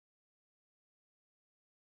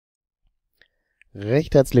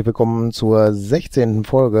Recht herzlich willkommen zur 16.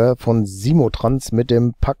 Folge von Simutrans mit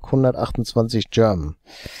dem pak128 German.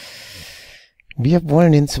 Wir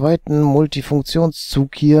wollen den zweiten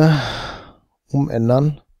Multifunktionszug hier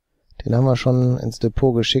umändern. Den haben wir schon ins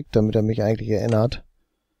Depot geschickt, damit er mich eigentlich erinnert.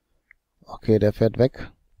 Okay, der fährt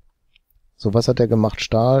weg. So, was hat er gemacht?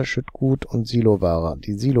 Stahl, Schüttgut und Siloware.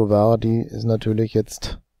 Die Siloware, die ist natürlich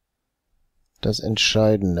jetzt das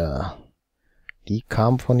Entscheidende. Die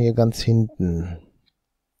kam von hier ganz hinten.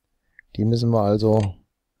 Die müssen wir also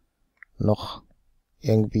noch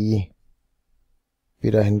irgendwie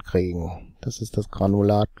wieder hinkriegen. Das ist das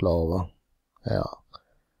Granulat, glaube ich. Ja.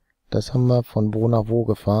 Das haben wir von wo nach wo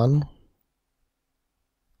gefahren?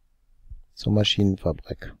 Zur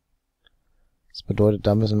Maschinenfabrik. Das bedeutet,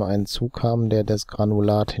 da müssen wir einen Zug haben, der das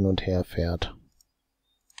Granulat hin und her fährt.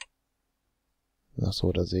 Ach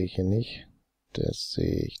so, das sehe ich hier nicht. Das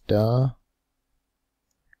sehe ich da.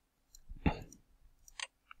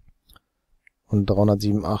 Und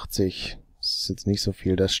 387. Das ist jetzt nicht so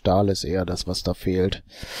viel. Das Stahl ist eher das, was da fehlt.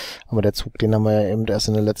 Aber der Zug, den haben wir ja eben erst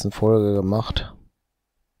in der letzten Folge gemacht.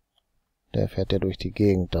 Der fährt ja durch die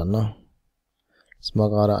Gegend dann, ne? Jetzt mal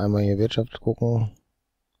gerade einmal hier Wirtschaft gucken.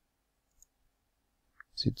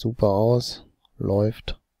 Sieht super aus.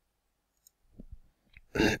 Läuft.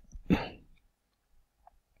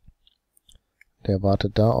 Der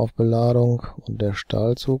wartet da auf Beladung. Und der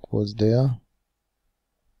Stahlzug, wo ist der?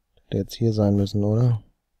 Der jetzt hier sein müssen, oder?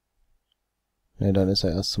 Ne, dann ist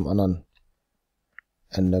er erst zum anderen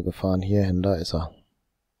Ende gefahren. Hierhin, da ist er.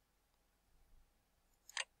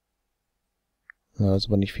 Da ist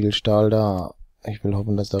aber nicht viel Stahl da. Ich will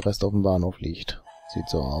hoffen, dass der Rest auf dem Bahnhof liegt. Sieht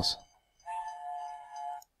so aus.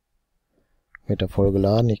 Wird er voll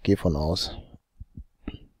geladen? Ich gehe von aus.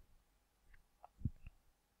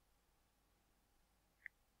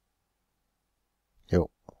 Jo.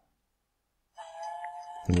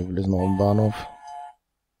 Und wie viel ist noch im Bahnhof?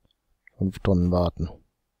 5 Tonnen warten.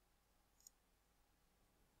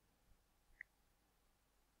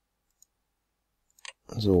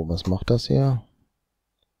 So, was macht das hier?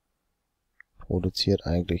 Produziert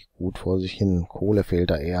eigentlich gut vor sich hin. Kohle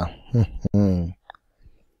fehlt da eher.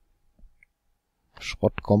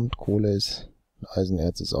 Schrott kommt, Kohle ist,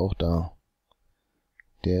 Eisenerz ist auch da.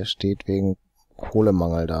 Der steht wegen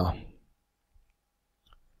Kohlemangel da.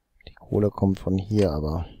 Die Kohle kommt von hier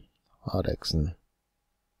aber. Hardechsen.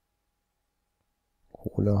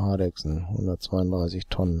 Kohle, Hardechsen. 132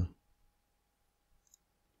 Tonnen.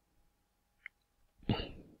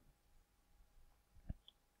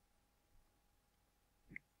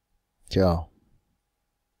 Tja.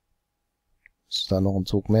 Ist da noch ein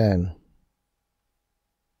Zug mehr hin?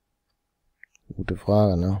 Gute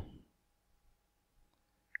Frage, ne?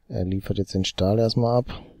 Er liefert jetzt den Stahl erstmal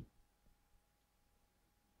ab.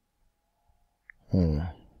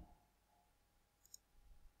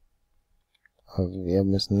 Aber wir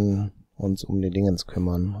müssen uns um die Dingens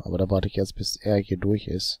kümmern. Aber da warte ich jetzt, bis er hier durch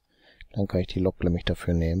ist. Dann kann ich die Lok nämlich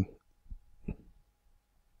dafür nehmen.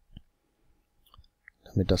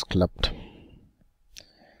 Damit das klappt.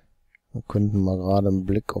 Wir könnten mal gerade einen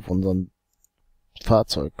Blick auf unsere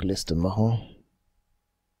Fahrzeugliste machen.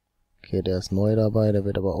 Okay, der ist neu dabei, der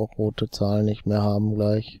wird aber auch rote Zahlen nicht mehr haben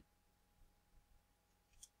gleich.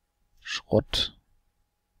 Schrott.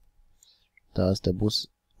 Da ist der Bus,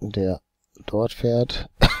 der dort fährt.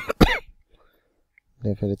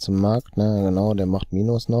 Der fährt jetzt zum Markt, ne, genau, der macht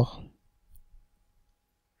Minus noch.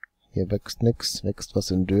 Hier wächst nix, wächst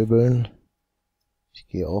was in Döbeln. Ich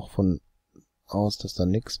gehe auch von aus, dass da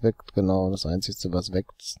nix wächst, genau, das einzige, was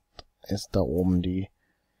wächst, ist da oben die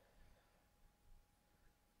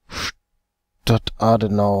Stadt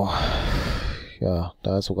Adenau. Ja,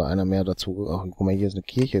 da ist sogar einer mehr dazu. Ach, guck mal, hier ist eine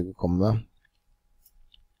Kirche gekommen, ne?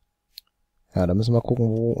 Ja, da müssen wir gucken,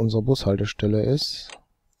 wo unsere Bushaltestelle ist.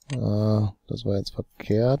 Das war jetzt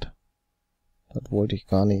verkehrt. Das wollte ich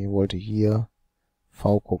gar nicht. Ich wollte hier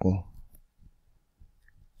V gucken.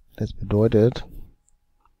 Das bedeutet,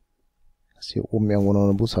 dass hier oben irgendwo noch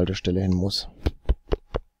eine Bushaltestelle hin muss.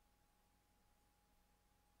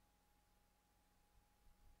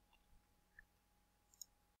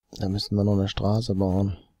 Da müssten wir noch eine Straße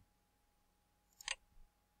bauen.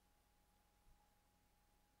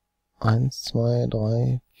 1, 2,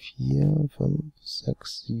 3, 4, 5,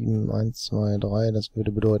 6, 7, 1, 2, 3. Das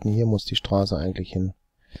würde bedeuten, hier muss die Straße eigentlich hin.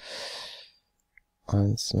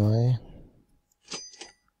 1, 2,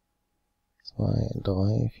 2,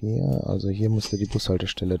 3, 4. Also hier müsste die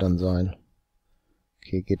Bushaltestelle dann sein.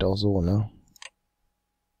 Okay, geht auch so, ne?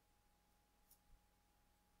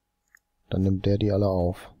 Dann nimmt der die alle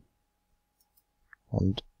auf.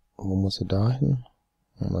 Und wo muss sie da hin?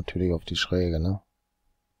 Und natürlich auf die Schräge, ne?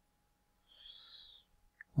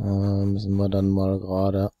 Müssen wir dann mal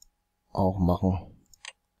gerade auch machen.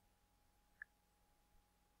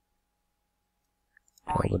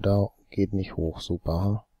 Ich glaube, da geht nicht hoch,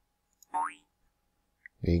 super.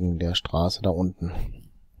 Wegen der Straße da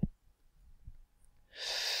unten.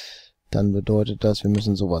 Dann bedeutet das, wir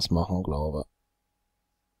müssen sowas machen, glaube ich.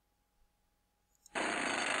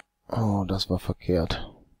 Oh, das war verkehrt.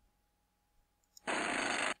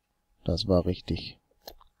 Das war richtig.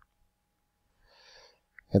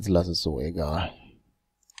 Jetzt lass es so, egal.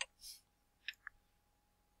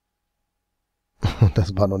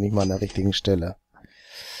 Das war noch nicht mal an der richtigen Stelle.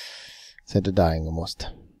 Es hätte da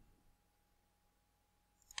hingemusst.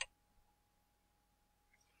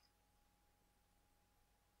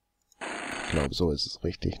 Ich glaube, so ist es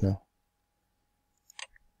richtig, ne?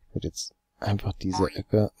 Ich würde jetzt einfach diese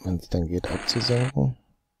Ecke, wenn es dann geht, abzusenken.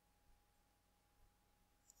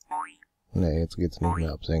 Ne, jetzt geht's nicht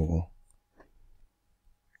mehr absenken.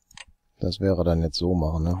 Das wäre dann jetzt so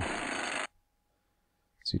machen, ne?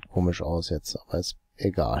 Sieht komisch aus jetzt, aber ist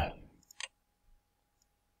egal.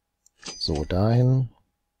 So, dahin.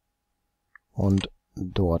 Und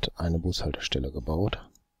dort eine Bushaltestelle gebaut.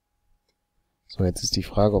 So, jetzt ist die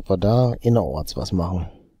Frage, ob wir da innerorts was machen.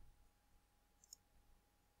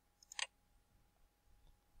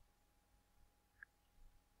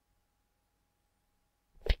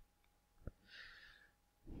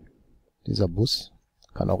 Dieser Bus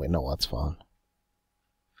kann auch innerorts fahren.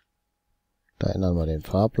 Da ändern wir den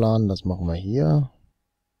Fahrplan, das machen wir hier.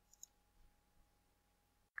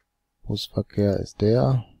 Busverkehr ist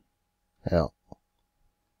der. Ja.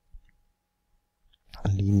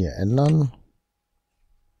 Linie ändern.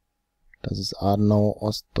 Das ist Adenau,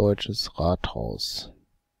 Ostdeutsches Rathaus.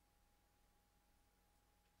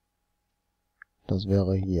 Das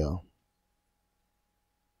wäre hier.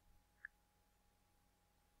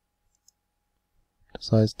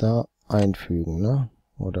 Das heißt, da einfügen, ne?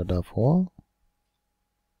 Oder davor.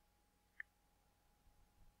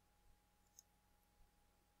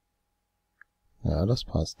 Ja, das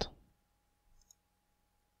passt.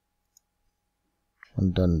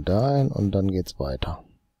 Und dann dahin und dann geht's weiter.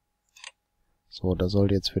 So, das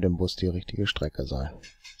sollte jetzt für den Bus die richtige Strecke sein.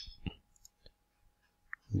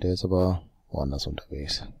 Der ist aber woanders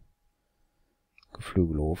unterwegs.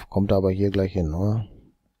 Geflügelhof. Kommt er aber hier gleich hin, oder?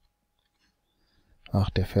 Ach,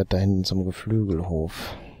 der fährt da hinten zum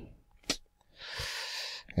Geflügelhof.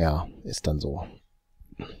 Ja, ist dann so.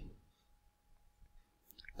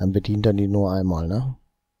 Dann bedient er die nur einmal, ne?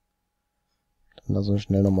 Dann lass uns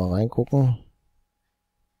schnell nochmal reingucken.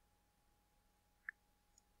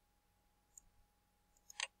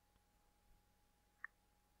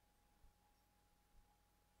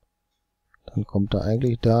 Dann kommt er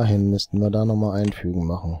eigentlich dahin, müssten wir da nochmal einfügen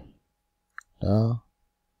machen. Da,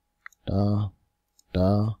 da,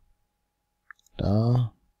 da,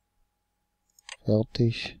 da.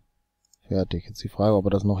 Fertig, fertig. Jetzt die Frage, ob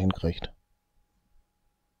er das noch hinkriegt.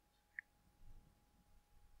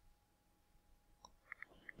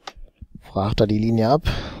 Fragt er die Linie ab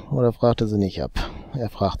oder fragt er sie nicht ab? Er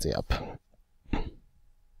fragt sie ab.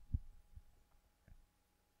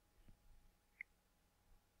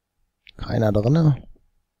 Keiner drinne.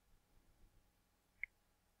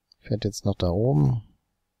 Fährt jetzt noch da oben.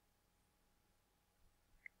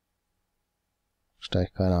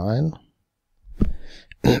 Steigt keiner ein.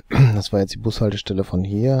 Das war jetzt die Bushaltestelle von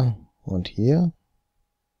hier und hier.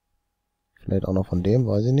 Vielleicht auch noch von dem,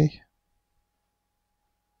 weiß ich nicht.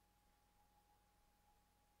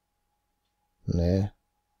 Nee.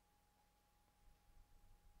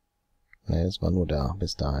 Nee, es war nur da,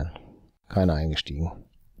 bis dahin. Keiner eingestiegen.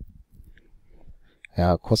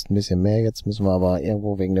 Ja, kostet ein bisschen mehr. Jetzt müssen wir aber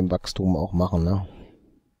irgendwo wegen dem Wachstum auch machen, ne?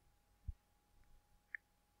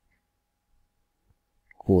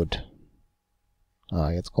 Gut.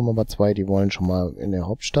 Jetzt kommen aber zwei, die wollen schon mal in der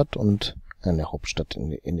Hauptstadt und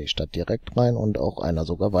in die Stadt direkt rein und auch einer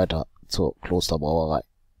sogar weiter zur Klosterbrauerei.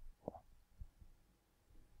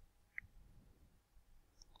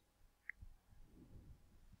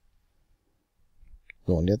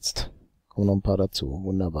 So, und jetzt kommen noch ein paar dazu.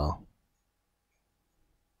 Wunderbar.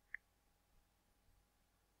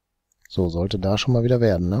 So, sollte da schon mal wieder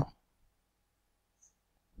werden, ne?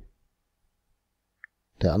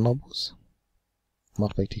 Der andere Bus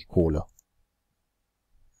macht richtig Kohle.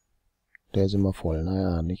 Der ist immer voll.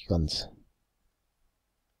 Naja, nicht ganz.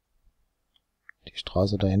 Die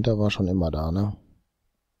Straße dahinter war schon immer da, ne?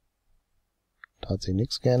 Da hat sich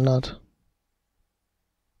nichts geändert.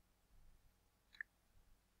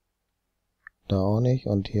 Da auch nicht.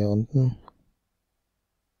 Und hier unten.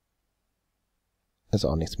 Ist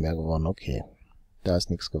auch nichts mehr geworden, okay. Da ist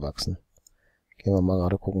nichts gewachsen. Gehen wir mal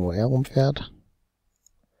gerade gucken, wo er rumfährt.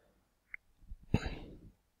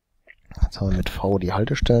 Jetzt haben wir mit V die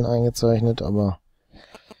Haltestellen eingezeichnet, aber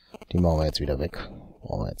die machen wir jetzt wieder weg.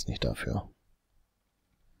 Brauchen wir jetzt nicht dafür.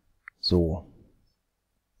 So.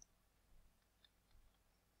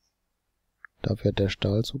 Da fährt der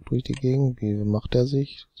Stahlzug durch die Gegend. Wie macht er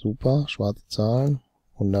sich? Super. Schwarze Zahlen.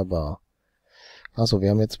 Wunderbar. Achso, wir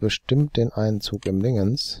haben jetzt bestimmt den einen Zug im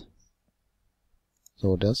Dingens.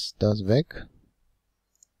 So, das weg.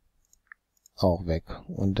 Auch weg.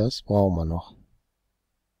 Und das brauchen wir noch.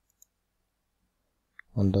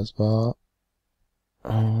 Und das war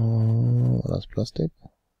das Plastik?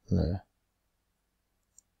 Ne.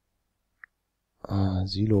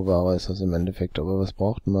 Siloware ist das im Endeffekt, aber was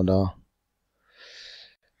brauchten wir da?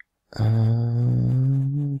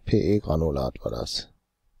 PE-Granulat war das.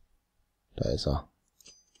 Da ist er.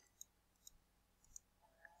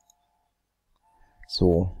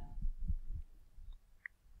 So.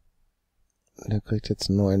 Der kriegt jetzt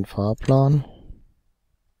einen neuen Fahrplan.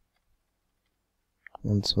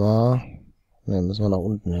 Und zwar, ne, müssen wir nach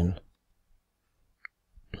unten hin.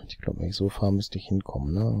 Ich glaube, wenn ich so fahre, müsste ich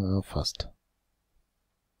hinkommen, ne? Ja, fast.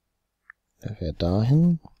 Der fährt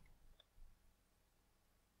dahin.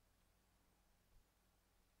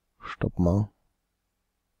 Stopp mal.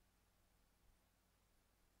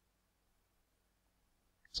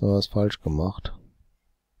 So, was falsch gemacht.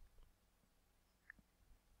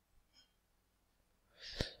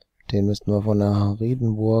 Den müssten wir von der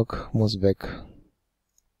Riedenburg, muss weg.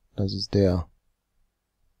 Das ist der.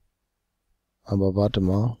 Aber warte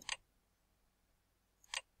mal.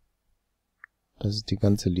 Das ist die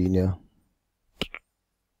ganze Linie.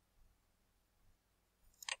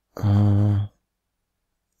 Ich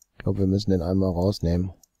glaube, wir müssen den einmal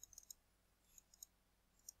rausnehmen.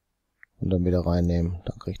 Und dann wieder reinnehmen.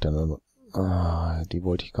 Dann kriegt er nur... die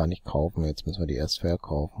wollte ich gar nicht kaufen. Jetzt müssen wir die erst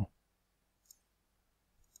verkaufen.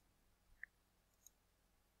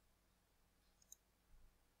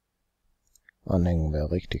 Anhängen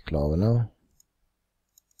wäre richtig, glaube ich, ne?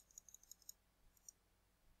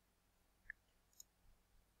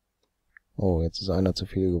 Oh, jetzt ist einer zu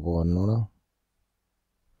viel geworden, oder?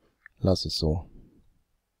 Lass es so.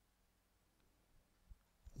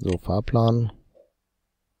 So, Fahrplan.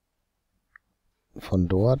 Von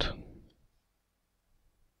dort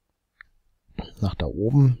nach da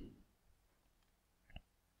oben.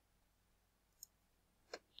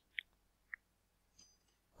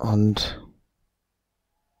 Und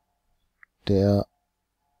der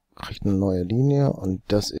kriegt eine neue Linie und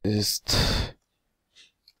das ist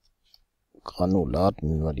Granulat,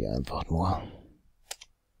 nennen wir die einfach nur.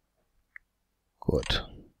 Gut.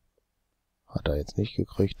 Hat er jetzt nicht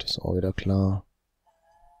gekriegt, ist auch wieder klar.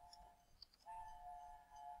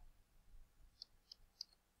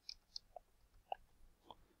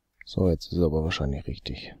 So, jetzt ist es aber wahrscheinlich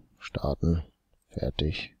richtig. Starten.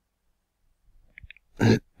 Fertig.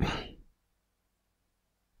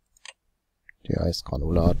 Die heißt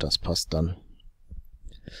Granulat, das passt dann.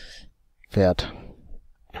 Fährt.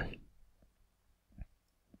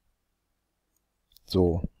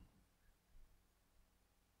 So.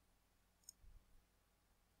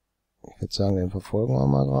 Ich würde sagen, den verfolgen wir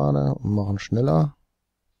mal gerade und machen schneller.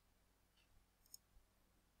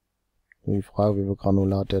 Die Frage, wie viel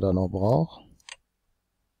Granulat der da noch braucht.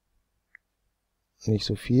 Nicht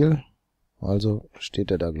so viel. Also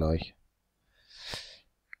steht er da gleich.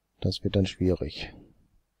 Das wird dann schwierig.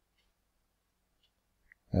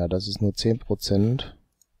 Ja, das ist nur 10%.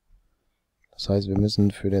 Das heißt, wir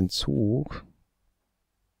müssen für den Zug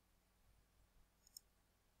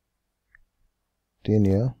den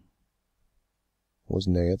hier. Wo ist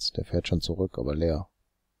denn der jetzt? Der fährt schon zurück, aber leer.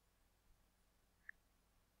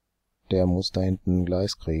 Der muss da hinten ein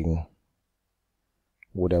Gleis kriegen,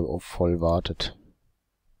 wo der auf voll wartet.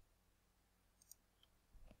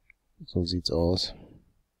 So sieht's aus.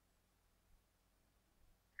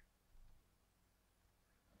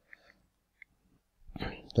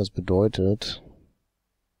 Das bedeutet,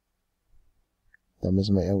 da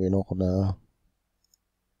müssen wir irgendwie noch eine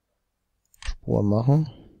Spur machen.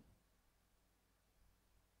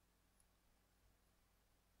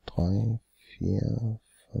 3, 4,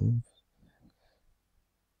 5.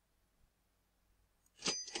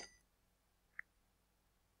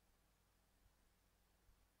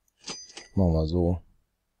 Machen wir so.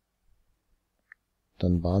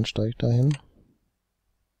 Dann Bahnsteig dahin.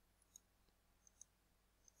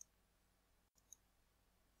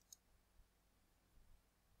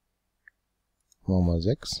 Machen wir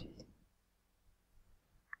 6.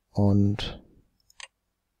 Und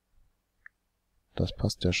Das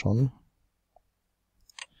passt ja schon.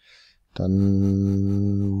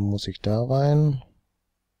 Dann muss ich da rein.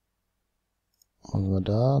 Machen wir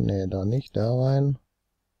da? Ne, da nicht. Da rein.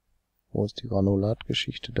 Wo ist die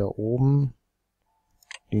Granulatgeschichte? Da oben.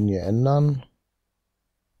 Linie ändern.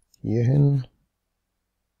 Hier hin.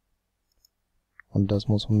 Und das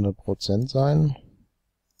muss 100% sein.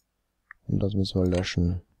 Und das müssen wir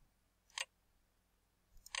löschen.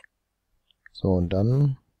 So, und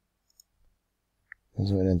dann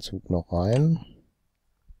müssen wir in den Zug noch rein.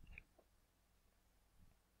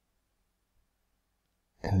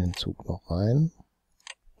 In den Zug noch rein.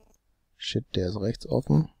 Shit, der ist rechts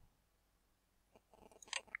offen.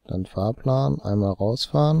 Dann Fahrplan, einmal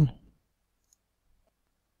rausfahren.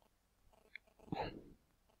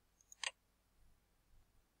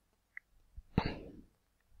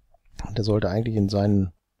 Der sollte eigentlich in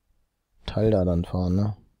seinen Teil da dann fahren,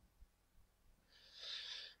 ne?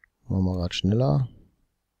 Machen wir gerade schneller.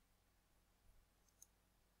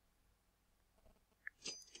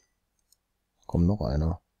 Kommt noch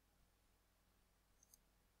einer.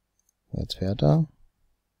 Jetzt fährt er.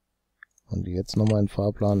 Und jetzt nochmal ein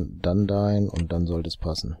Fahrplan, dann dahin und dann sollte es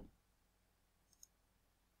passen.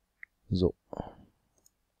 So.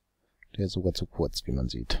 Der ist sogar zu kurz, wie man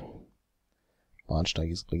sieht. Bahnsteig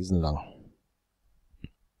ist riesenlang.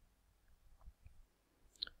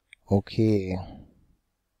 Okay.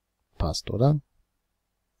 Passt, oder?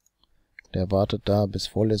 Der wartet da, bis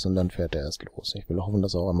voll ist und dann fährt er erst los. Ich will hoffen,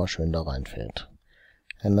 dass er auch immer schön da reinfällt.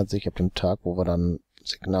 Ändert sich ab dem Tag, wo wir dann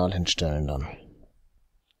Signal hinstellen dann.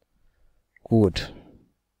 Gut.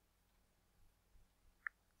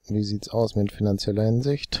 Wie sieht's aus mit finanzieller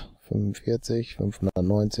Hinsicht? 45,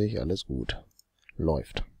 590, alles gut.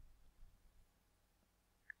 Läuft.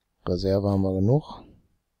 Reserve haben wir genug.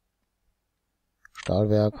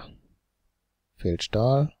 Stahlwerk. Fehlt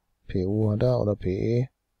Stahl. PU hat er oder PE.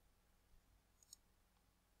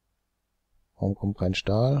 Warum kommt kein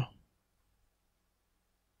Stahl?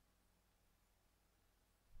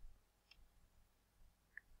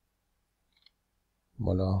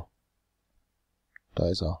 Voilà. Da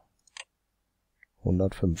ist er.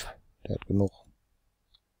 105. Der hat genug.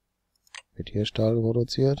 Wird hier Stahl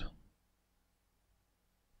produziert.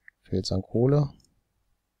 Fehlt's an Kohle.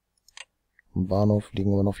 Am Bahnhof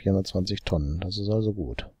liegen wir noch 420 Tonnen. Das ist also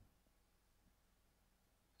gut.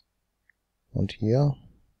 Und hier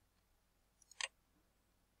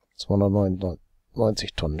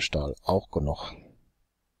 299 Tonnen Stahl. Auch genug.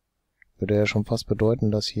 Würde ja schon fast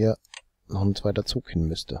bedeuten, dass hier noch ein zweiter Zug hin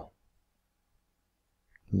müsste.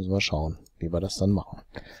 Müssen wir schauen, wie wir das dann machen.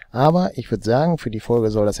 Aber ich würde sagen, für die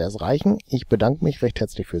Folge soll das erst reichen. Ich bedanke mich recht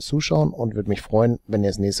herzlich fürs Zuschauen und würde mich freuen, wenn ihr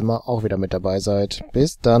das nächste Mal auch wieder mit dabei seid.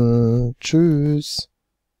 Bis dann. Tschüss.